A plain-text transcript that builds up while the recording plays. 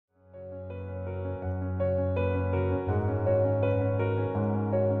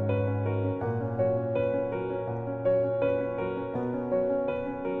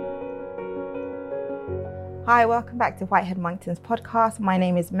Hi, welcome back to Whitehead Monkton's podcast. My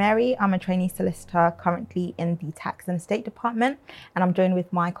name is Mary. I'm a trainee solicitor currently in the Tax and Estate Department, and I'm joined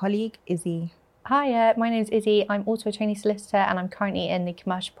with my colleague, Izzy. Hi, my name is Izzy. I'm also a trainee solicitor and I'm currently in the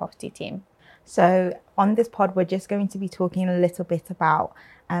commercial property team. So on this pod, we're just going to be talking a little bit about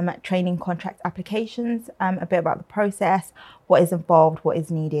training contract applications, a bit about the process, what is involved, what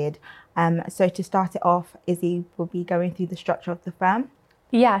is needed. So to start it off, Izzy will be going through the structure of the firm.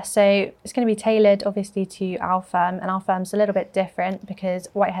 Yeah, so it's going to be tailored obviously to our firm, and our firm's a little bit different because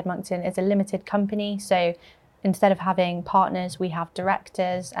Whitehead Monkton is a limited company. So instead of having partners, we have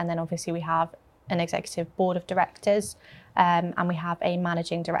directors, and then obviously we have an executive board of directors, and we have a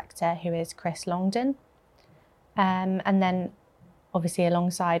managing director who is Chris Longdon. And then obviously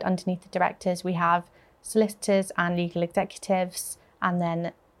alongside, underneath the directors, we have solicitors and legal executives, and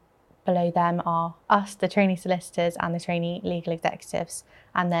then below them are us, the trainee solicitors and the trainee legal executives.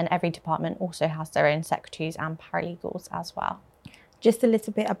 And then every department also has their own secretaries and paralegals as well. Just a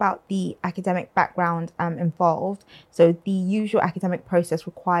little bit about the academic background involved. So the usual academic process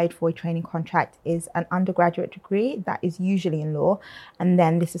required for a training contract is an undergraduate degree that is usually in law. And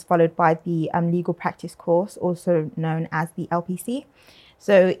then this is followed by the legal practice course, also known as the LPC.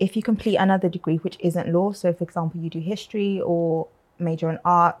 So if you complete another degree which isn't law, so for example, you do history or major in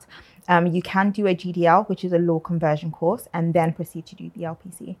art, you can do a GDL, which is a law conversion course, and then proceed to do the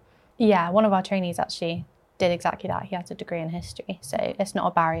LPC. Yeah, one of our trainees actually did exactly that. He has a degree in history, so it's not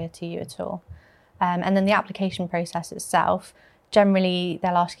a barrier to you at all. And then the application process itself, generally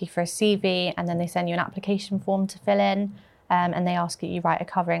they'll ask you for a CV and then they send you an application form to fill in, and they ask that you write a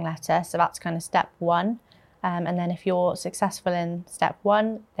covering letter. So that's kind of step one. And then if you're successful in step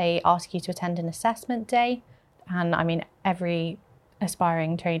one, they ask you to attend an assessment day. And I mean, every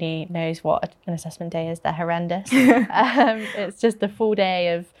aspiring trainee knows what an assessment day is. They're horrendous. It's just a full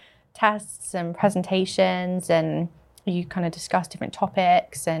day of tests and presentations, and you kind of discuss different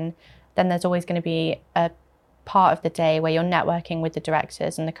topics, and then there's always going to be a part of the day where you're networking with the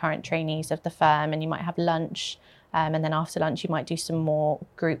directors and the current trainees of the firm, and you might have lunch, and then after lunch you might do some more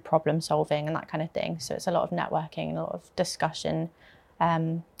group problem solving and that kind of thing. So it's a lot of networking and a lot of discussion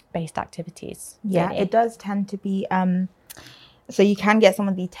based activities. Yeah, really. it does tend to be so you can get some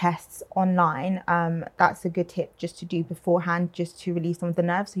of the tests online. That's a good tip just to do beforehand, just to relieve some of the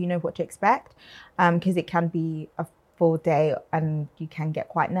nerves so you know what to expect, because it can be a full day and you can get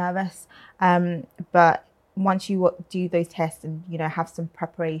quite nervous. But once you do those tests and, you know, have some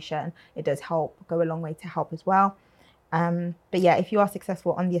preparation, it does go a long way to help as well. But yeah, if you are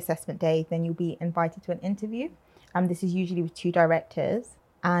successful on the assessment day, then you'll be invited to an interview. This is usually with two directors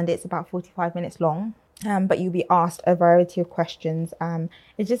and it's about 45 minutes long. But you'll be asked a variety of questions.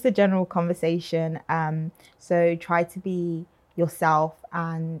 It's just a general conversation. So try to be yourself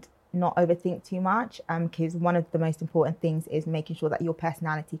and not overthink too much. Because one of the most important things is making sure that your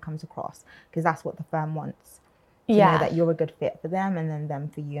personality comes across, because that's what the firm wants. To know that you're a good fit for them and then them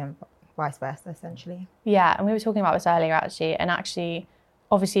for you and vice versa, essentially. Yeah, and we were talking about this earlier actually. And actually,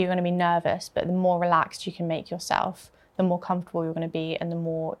 obviously you're going to be nervous, but the more relaxed you can make yourself, the more comfortable you're going to be and the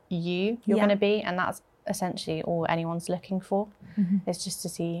more you're going to be. And that's essentially all anyone's looking for. It's just to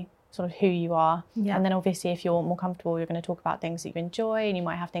see sort of who you are. And then obviously if you're more comfortable, you're going to talk about things that you enjoy and you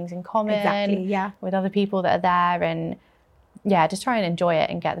might have things in common with other people that are there, and just try and enjoy it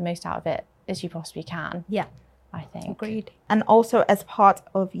and get the most out of it as you possibly can. I think. Agreed. And also, as part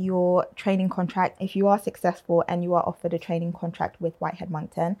of your training contract, if you are successful and you are offered a training contract with Whitehead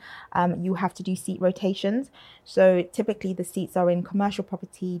Monkton, you have to do seat rotations. So typically the seats are in commercial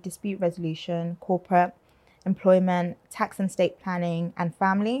property, dispute resolution, corporate, employment, tax and estate planning, and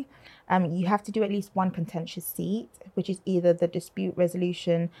family. You have to do at least one contentious seat, which is either the dispute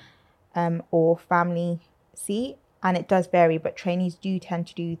resolution or family seat. And it does vary, but trainees do tend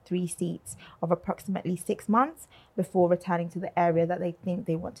to do 3 seats of approximately 6 months before returning to the area that they think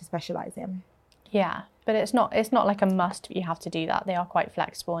they want to specialise in. Yeah, but it's not like a must you have to do that. They are quite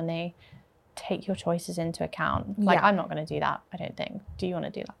flexible and they take your choices into account. I'm not going to do that, I don't think. Do you want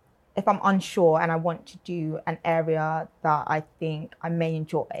to do that? If I'm unsure and I want to do an area that I think I may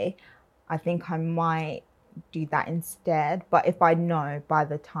enjoy, I think I might do that instead. But if I know by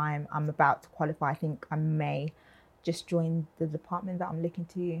the time I'm about to qualify, I think I may just join the department that I'm looking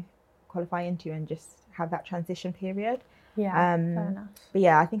to qualify into and just have that transition period. Fair enough. But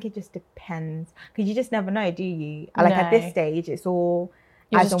yeah, I think it just depends, because you just never know, do you? Like at this stage, it's all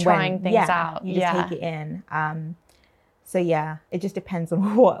you're just trying things out. You just take it in. So yeah, it just depends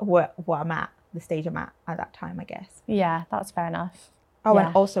on what I'm at, the stage I'm at that time, I guess. Yeah, that's fair enough. Oh, Yeah.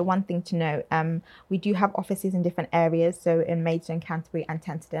 and also one thing to note, we do have offices in different areas, so in Maidstone, Canterbury and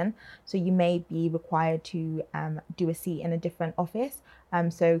Tenterden. So you may be required to do a seat in a different office.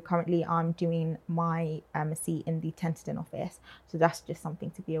 So currently I'm doing my seat in the Tenterden office. So that's just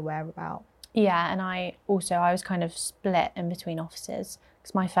something to be aware about. Yeah, and I was kind of split in between offices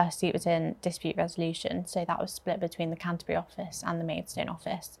because my first seat was in dispute resolution, so that was split between the Canterbury office and the Maidstone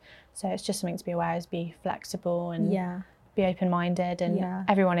office. So it's just something to be aware of, be flexible and be open-minded, and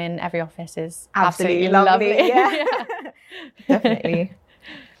everyone in every office is absolutely lovely. Yeah. Definitely.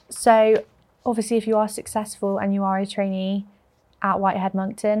 So obviously if you are successful and you are a trainee at Whitehead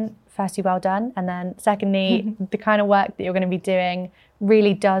Moncton, firstly, well done. And then secondly, the kind of work that you're going to be doing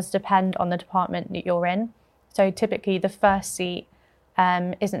really does depend on the department that you're in. So typically the first seat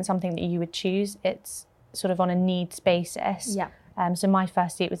isn't something that you would choose. It's sort of on a needs basis. Yeah. So my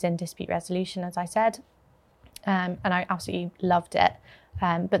first seat was in dispute resolution, as I said, and I absolutely loved it.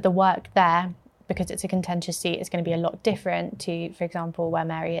 But the work there, because it's a contentious seat, is going to be a lot different to, for example, where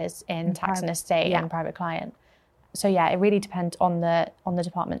Mary is in tax and estate and private client. So yeah, it really depends on the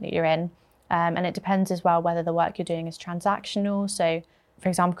department that you're in, and it depends as well whether the work you're doing is transactional. So, for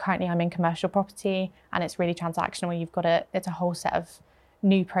example, currently I'm in commercial property, and it's really transactional. It's a whole set of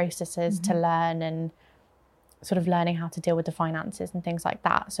new processes to learn, and sort of learning how to deal with the finances and things like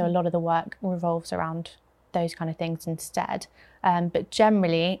that. So a lot of the work revolves around those kind of things instead. But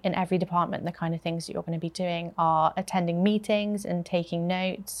generally, in every department, the kind of things that you're going to be doing are attending meetings and taking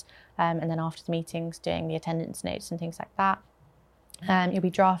notes, and then after the meetings, doing the attendance notes and things like that. You'll be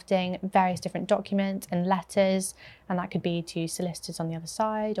drafting various different documents and letters, and that could be to solicitors on the other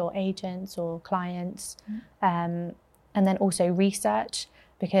side, or agents or clients. And then also research,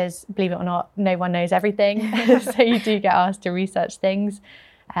 because believe it or not, no one knows everything. So you do get asked to research things.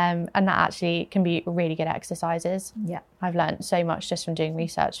 And that actually can be really good exercises. Yeah. I've learned so much just from doing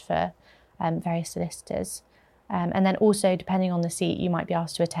research for various solicitors. And then also, depending on the seat, you might be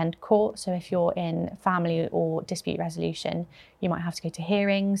asked to attend court. So if you're in family or dispute resolution, you might have to go to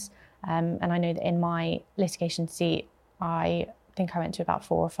hearings. And I know that in my litigation seat, I think I went to about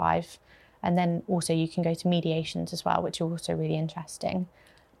 4 or 5. And then also you can go to mediations as well, which are also really interesting.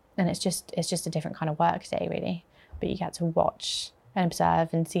 And it's just a different kind of work day, really. But you get to watch and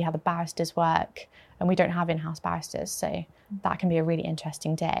observe and see how the barristers work. And we don't have in-house barristers, so that can be a really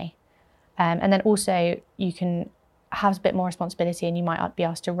interesting day. And then also you can have a bit more responsibility, and you might be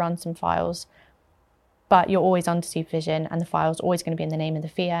asked to run some files, but you're always under supervision, and the file's always going to be in the name of the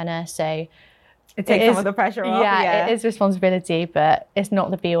fee earner. So it takes some of the pressure off. Yeah, it is responsibility, but it's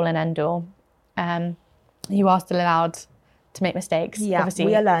not the be-all and end-all. You are still allowed to make mistakes. Yeah, obviously,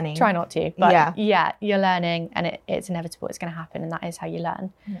 we are learning. Try not to, but yeah you're learning, and it's inevitable. It's going to happen, and that is how you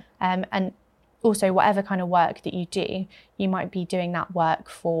learn. Yeah. And also, whatever kind of work that you do, you might be doing that work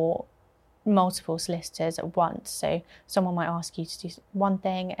for multiple solicitors at once. So someone might ask you to do one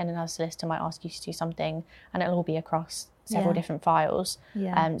thing, and another solicitor might ask you to do something, and it'll all be across several different files.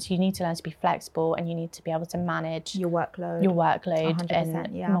 So you need to learn to be flexible, and you need to be able to manage your workload 100%,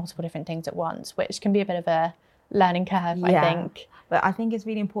 and multiple different things at once, which can be a bit of a learning curve, I think. But I think it's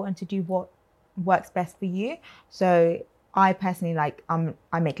really important to do what works best for you. So I personally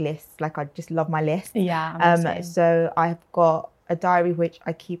I make lists. I just love my lists. So I've got a diary which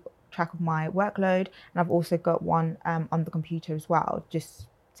I keep track of my workload, and I've also got one on the computer as well, just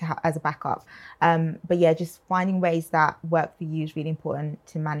to as a backup. But yeah, just finding ways that work for you is really important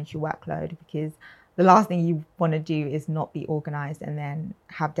to manage your workload, because the last thing you want to do is not be organized and then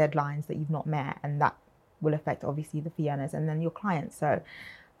have deadlines that you've not met, and that will affect obviously the fee earners and then your clients. So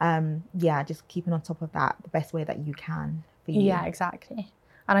just keeping on top of that the best way that you can for you. Yeah, exactly.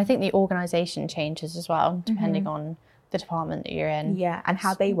 And I think the organisation changes as well, depending on the department that you're in. Yeah, and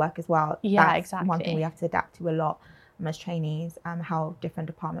how they work as well. Yeah, that's exactly. one thing we have to adapt to a lot as trainees, how different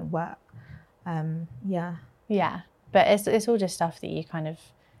departments work. Yeah, but it's all just stuff that you kind of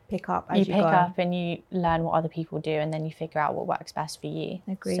pick up as you pick go. up, and you learn what other people do, and then you figure out what works best for you.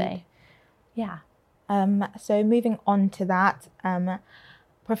 Agreed. So, yeah. So moving on to that,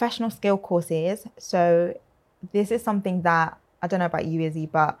 professional skill courses. So this is something that, I don't know about you, Izzy,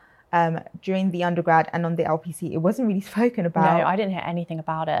 but during the undergrad and on the LPC, it wasn't really spoken about. No, I didn't hear anything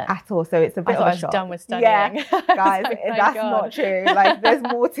about it at all. So it's a bit of a shock. I was done with studying. Yeah, guys, that's not true. There's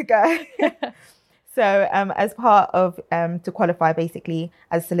more to go. So as part of, to qualify basically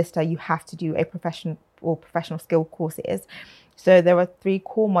as a solicitor, you have to do a professional skill courses. So there are 3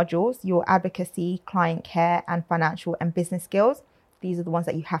 core modules: your advocacy, client care, and financial and business skills. These are the ones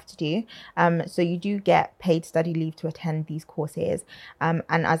that you have to do. So you do get paid study leave to attend these courses. And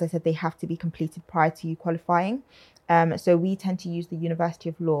as I said, they have to be completed prior to you qualifying. So we tend to use the University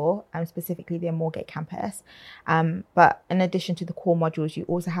of Law, specifically their Moorgate campus. But in addition to the core modules, you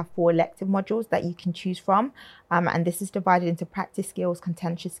also have 4 elective modules that you can choose from. And this is divided into practice skills,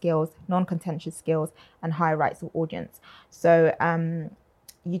 contentious skills, non-contentious skills, and higher rights of audience. So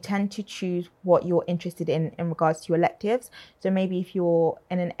you tend to choose what you're interested in regards to your electives. So maybe if you're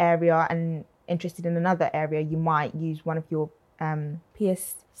in an area and interested in another area, you might use one of your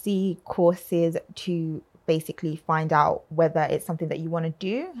PSC courses to basically find out whether it's something that you want to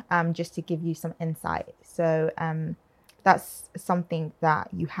do, just to give you some insight. So that's something that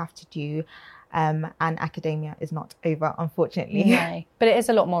you have to do, and academia is not over, unfortunately. No, but it is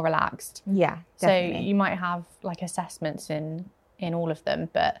a lot more relaxed. Yeah, definitely. So you might have like assessments in all of them,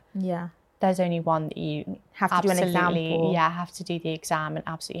 but yeah, there's only one that you have to do an exam for. Yeah, have to do the exam and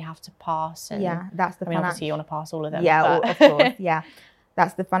absolutely have to pass. And yeah, that's the obviously you want to pass all of them. Yeah, but... of course. Yeah,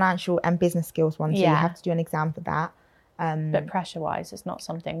 that's the financial and business skills one. So you have to do an exam for that. But pressure-wise, it's not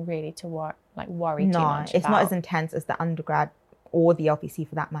something really to worry too much it's about. not as intense as the undergrad or the LPC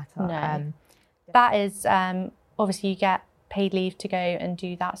for that matter. No. That is, obviously you get paid leave to go and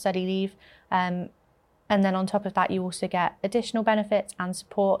do that study leave. And then on top of that, you also get additional benefits and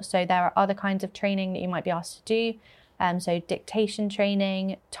support. So there are other kinds of training that you might be asked to do. So dictation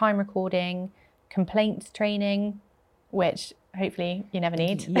training, time recording, complaints training, which hopefully you never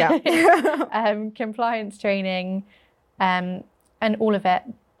need. Yeah. Compliance training, and all of it.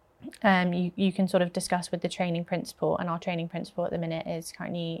 You can sort of discuss with the training principal, and our training principal at the minute is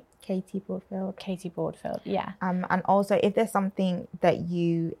currently Katie Broadfield. Yeah. And also, if there's something that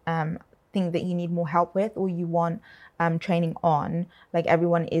you think that you need more help with, or you want training on, like,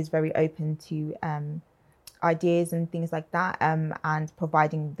 everyone is very open to ideas and things like that, and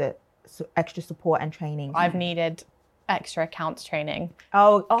providing the extra support and training. I've needed extra accounts training.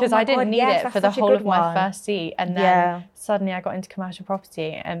 Because I didn't need it for the whole of my first seat, and then suddenly I got into commercial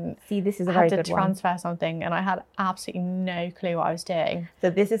property and this is a I very had good to transfer something, and I had absolutely no clue what I was doing. So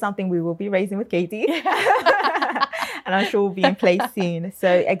this is something we will be raising with Katie, and I'm sure will be in place soon. So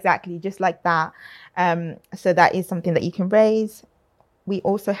exactly, just like that. So that is something that you can raise. We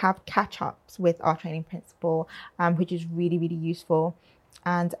also have catch-ups with our training principal, which is really, really useful,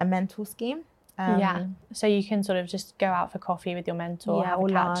 and a mentor scheme. So you can sort of just go out for coffee with your mentor, have a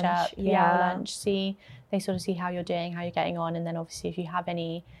catch up, or lunch, they sort of see how you're doing, how you're getting on, and then obviously if you have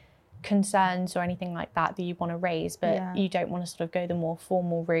any concerns or anything like that you want to raise, but you don't want to sort of go the more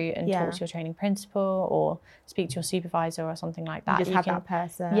formal route and talk to your training principal or speak to your supervisor or something like that. You have that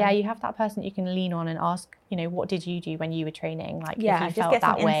person. Yeah, you have that person that you can lean on and ask, what did you do when you were training? Like, if you just felt get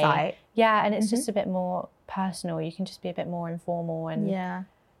that some way. Insight. Yeah, and it's just a bit more personal. You can just be a bit more informal and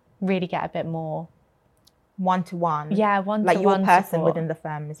really get a bit more one-to-one. Yeah, one-to-one like your person support within the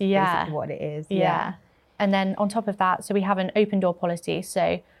firm is basically what it is. Yeah. And then on top of that, so we have an open door policy.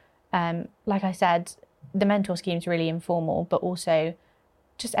 So like I said, the mentor scheme is really informal, but also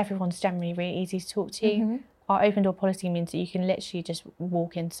just everyone's generally really easy to talk to. Our open door policy means that you can literally just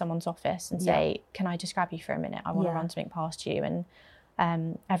walk into someone's office and say, can I just grab you for a minute? I want to run something past you.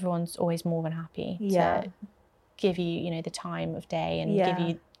 And everyone's always more than happy to give you, the time of day and give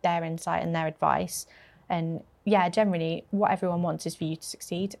you their insight and their advice. And generally what everyone wants is for you to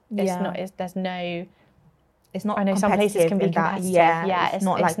succeed. It's not I know some places can be competitive. It's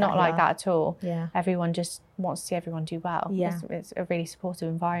not like that at all. Everyone just wants to see everyone do well. It's a really supportive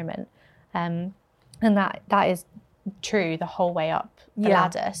environment, and that is true the whole way up the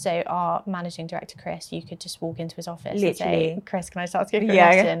ladder. So our managing director Chris, you could just walk into his office and say, Chris, can I start to give you a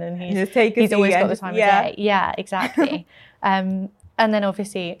lesson? And he's always got the time of day. Yeah, exactly. And then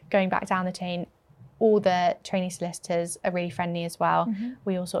obviously going back down the chain, all the trainee solicitors are really friendly as well.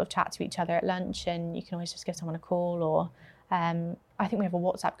 We all sort of chat to each other at lunch, and you can always just give someone a call, or I think we have a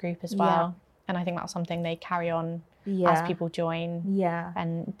WhatsApp group as well. And I think that's something they carry on as people join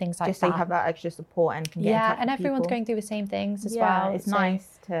and things like that. Just so you have that extra support and can get in touch and with everyone's people. going through the same things as well. It's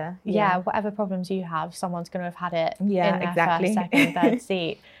nice to... whatever problems you have, someone's going to have had it in their first, second, third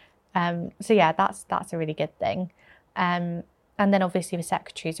seat. That's a really good thing. And then obviously the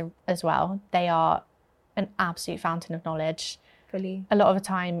secretaries as well, they are an absolute fountain of knowledge. Fully. A lot of the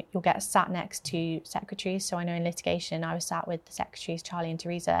time you'll get sat next to secretaries. So I know in litigation I was sat with the secretaries, Charlie and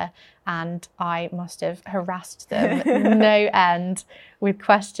Teresa, and I must have harassed them no end with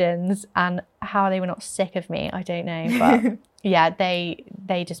questions, and how they were not sick of me, I don't know. But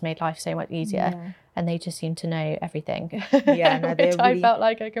they just made life so much easier. And they just seem to know everything. Which I felt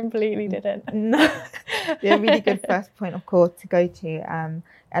like I completely didn't. They're a really good first point of call to go to.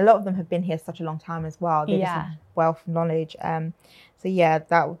 A lot of them have been here such a long time as well. They just have wealth of knowledge. They're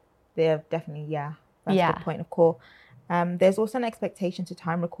definitely, that's a good point of call. There's also an expectation to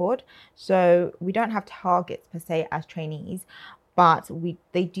time record. So we don't have targets per se as trainees, but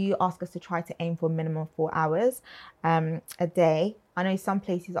they do ask us to try to aim for a minimum of 4 hours a day. I know some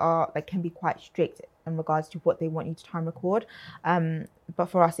places can be quite strict in regards to what they want you to time record. But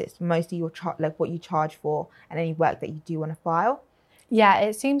for us, it's mostly your what you charge for and any work that you do on a file. Yeah,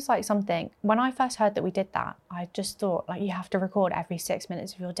 it seems like something. When I first heard that we did that, I just thought, like, you have to record every 6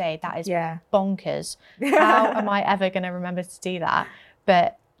 minutes of your day. That is bonkers. How am I ever going to remember to do that?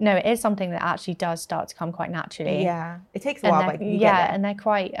 But no, it is something that actually does start to come quite naturally. Yeah, it takes a while, but you get there.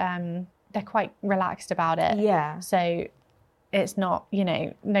 And they're quite relaxed about it. Yeah. So it's not,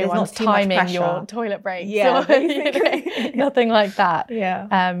 no one's timing your toilet breaks. Yeah, or, nothing like that.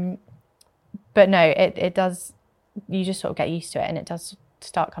 Yeah. But no, it does. You just sort of get used to it, and it does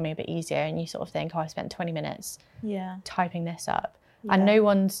start coming a bit easier, and you sort of think, I spent 20 minutes typing this up. And no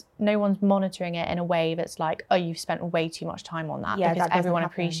one's monitoring it in a way that's like, oh, you've spent way too much time on that, because everyone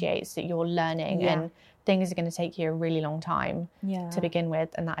appreciates that you're learning and things are going to take you a really long time to begin with,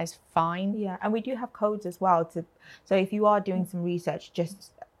 and that is fine. Yeah, and we do have codes as well. So if you are doing some research,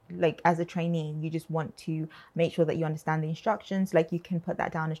 just like as a trainee, you just want to make sure that you understand the instructions, like you can put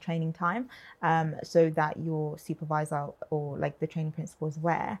that down as training time, so that your supervisor or like the training principal is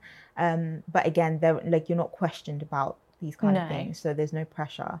aware. But again, they're like, you're not questioned about these kind of things, so there's no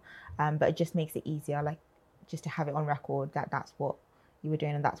pressure. But it just makes it easier, like just to have it on record that that's what you were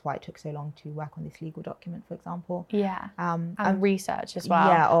doing, and that's why it took so long to work on this legal document, for example. And research as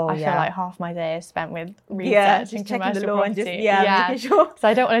well. I feel like half my day is spent with research and commercial the law property. and just making sure. So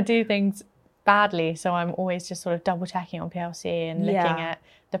I don't want to do things badly, so I'm always just sort of double checking on PLC and looking at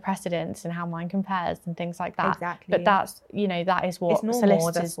the precedents and how mine compares and things like that. Exactly. But that's, that is what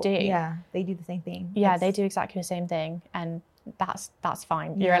solicitors do. Yeah, they do the same thing. Yeah, they do exactly the same thing, and that's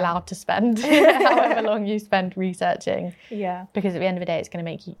fine. You're allowed to spend however long you spend researching. Yeah. Because at the end of the day, it's going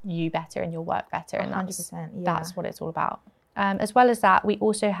to make you better and your work better, and 100%. That's what it's all about. As well as that, we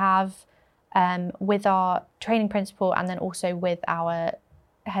also have with our training principal, and then also with our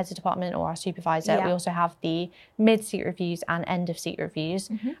heads of department or our supervisor, we also have the mid-seat reviews and end-of-seat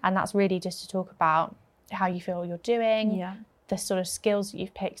reviews, and that's really just to talk about how you feel you're doing, the sort of skills that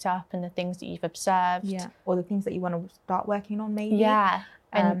you've picked up and the things that you've observed. Or the things that you want to start working on, maybe.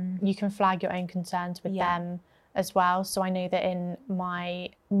 And you can flag your own concerns with them as well. So I know that in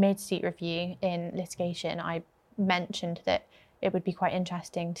my mid-seat review in litigation, I mentioned that it would be quite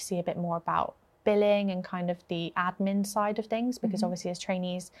interesting to see a bit more about billing and kind of the admin side of things, because obviously as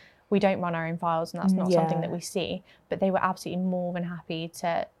trainees, we don't run our own files, and that's not something that we see. But they were absolutely more than happy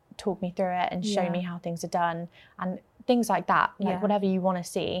to talk me through it and show me how things are done and things like that, like whatever you want to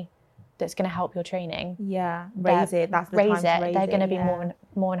see that's going to help your training. Raise it. That's the time to raise it. They're going to be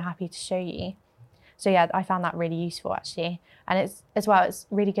more than happy to show you. So I found that really useful, actually. And it's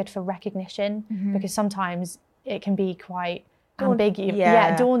really good for recognition, because sometimes it can be quite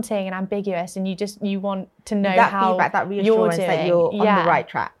ambiguous, daunting and ambiguous, and you want to know that how feedback, that reassurance that you're on the right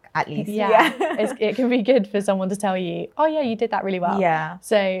track, at least. It can be good for someone to tell you, oh yeah, you did that really well.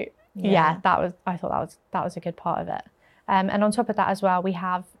 So I thought that was a good part of it. And on top of that as well, we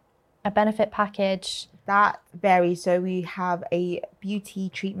have a benefit package. That varies. So we have a beauty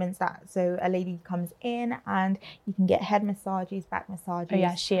treatments so a lady comes in and you can get head massages, back massages. Oh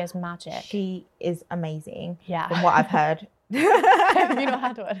yeah, she is magic. She is amazing. Yeah. From what I've heard. Have you not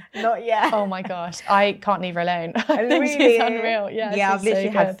had one? Not yet. Oh my gosh, I can't leave her alone. I think she's unreal. Yeah, I've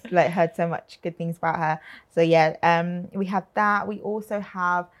literally heard so much good things about her. So we have that. We also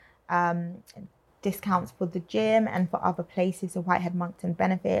have discounts for the gym and for other places, the Whitehead Moncton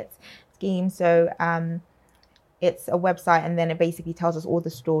benefits scheme. So it's a website, and then it basically tells us all the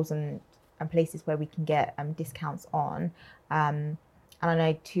stores and places where we can get discounts on. And I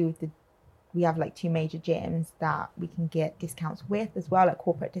know we have like 2 major gyms that we can get discounts with as well, like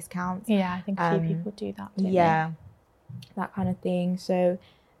corporate discounts. Yeah, I think a few people do that. That kind of thing. So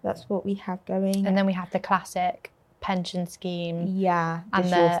that's what we have going. And then we have the classic pension scheme. And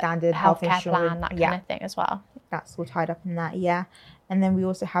the standard healthcare plan, that kind of thing as well. That's all tied up in that. And then we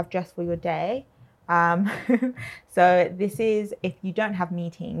also have Dress for Your Day. So this is if you don't have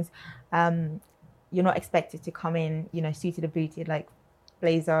meetings, you're not expected to come in, suited and booted, like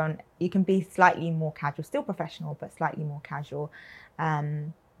blazer on. You can be slightly more casual, still professional, but slightly more casual.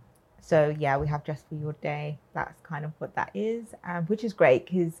 So we have Dress for Your Day. That's kind of what that is, which is great,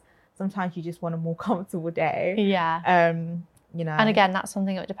 because sometimes you just want a more comfortable day. And again, that's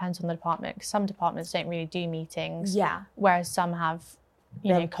something that depends on the department, because some departments don't really do meetings, whereas some have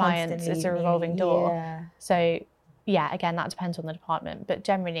clients. It's a revolving door. So again, that depends on the department, but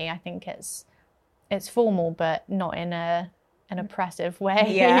generally I think it's it's formal, but not in an oppressive way.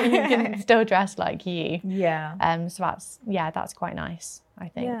 Yeah. You can still dress like you. Yeah. So that's quite nice, I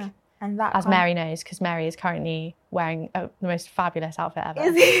think. Yeah. And that, as Mary knows, because Mary is currently wearing the most fabulous outfit ever.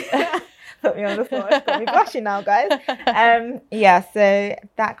 Is it? Put me on the spot. It's got me blushing now, guys. Yeah. So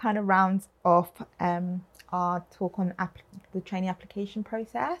that kind of rounds off our talk on the trainee application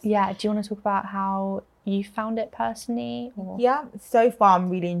process. Yeah. Do you want to talk about how you found it personally? Or? Yeah. So far, I'm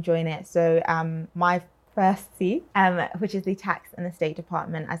really enjoying it. So my first C, which is the tax and estate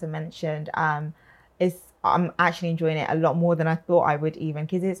department, as I mentioned, I'm actually enjoying it a lot more than I thought I would, even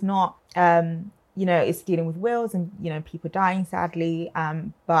because it's not, it's dealing with wills and, people dying sadly,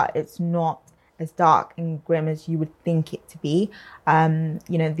 but it's not as dark and grim as you would think it to be.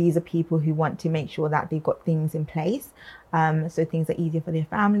 These are people who want to make sure that they've got things in place, so things are easier for their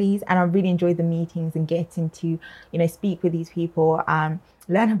families. And I really enjoy the meetings and getting to, speak with these people,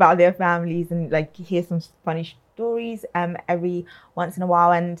 learn about their families and hear some funny stories every once in a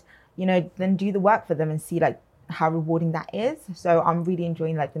while, and then do the work for them and see how rewarding that is. So I'm really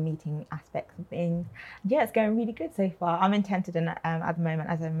enjoying the meeting aspects of things. Yeah, it's going really good so far. I'm in Tenterden at the moment,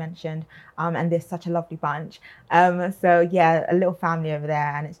 as I mentioned, and there's such a lovely bunch. So yeah, a little family over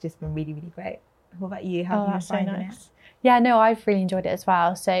there, and it's just been really, really great. What about you? How have you been finding it? Yeah, no, I've really enjoyed it as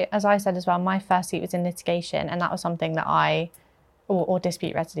well. So as I said as well, my first seat was in litigation, and that was something that or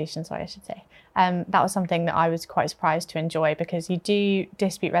dispute resolution, sorry, I should say. That was something that I was quite surprised to enjoy, because you do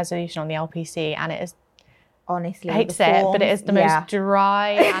dispute resolution on the LPC, and it is, honestly, I hate to say it, but it is the most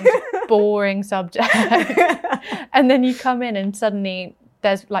dry and boring subject. And then you come in and suddenly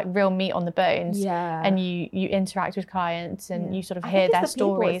there's real meat on the bones, and you interact with clients and you sort of hear their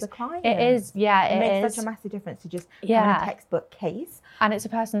stories. It is, it makes such a massive difference to just having a textbook case, and it's a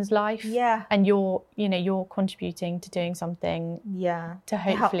person's life, and you're contributing to doing something to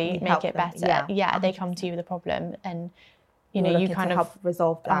hopefully make it better. They come to you with a problem, and you kind of help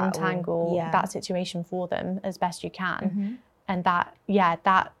resolve that, untangle that situation for them as best you can. And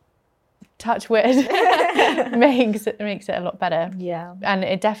that touch wood makes it a lot better. And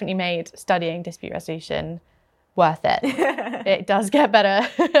it definitely made studying dispute resolution worth it. It does get better.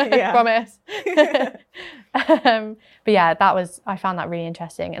 I promise. But yeah, I found that really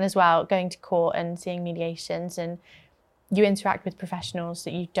interesting. And as well, going to court and seeing mediations, and you interact with professionals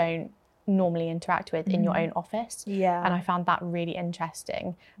that you don't normally interact with in your own office. And I found that really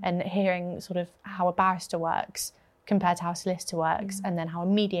interesting, and hearing sort of how a barrister works compared to how a solicitor works, and then how a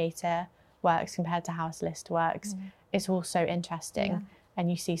mediator works compared to how a solicitor works. It's all so interesting,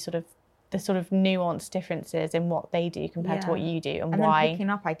 and you see the nuanced differences in what they do compared to what you do, and why. Then picking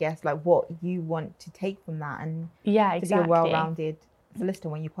up, I guess, what you want to take from that, and exactly. to be a well-rounded solicitor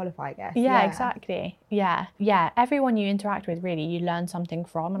when you qualify, I guess. Exactly. Everyone you interact with, really, you learn something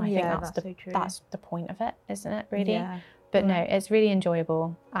from, and I think that's the point of it, isn't it, really? But no, it's really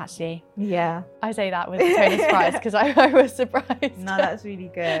enjoyable, actually. I say that with a tone of surprise, because I was surprised. No, that's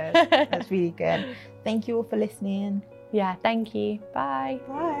really good. That's really good. Thank you all for listening. Thank you. Bye.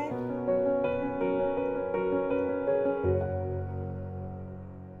 Bye.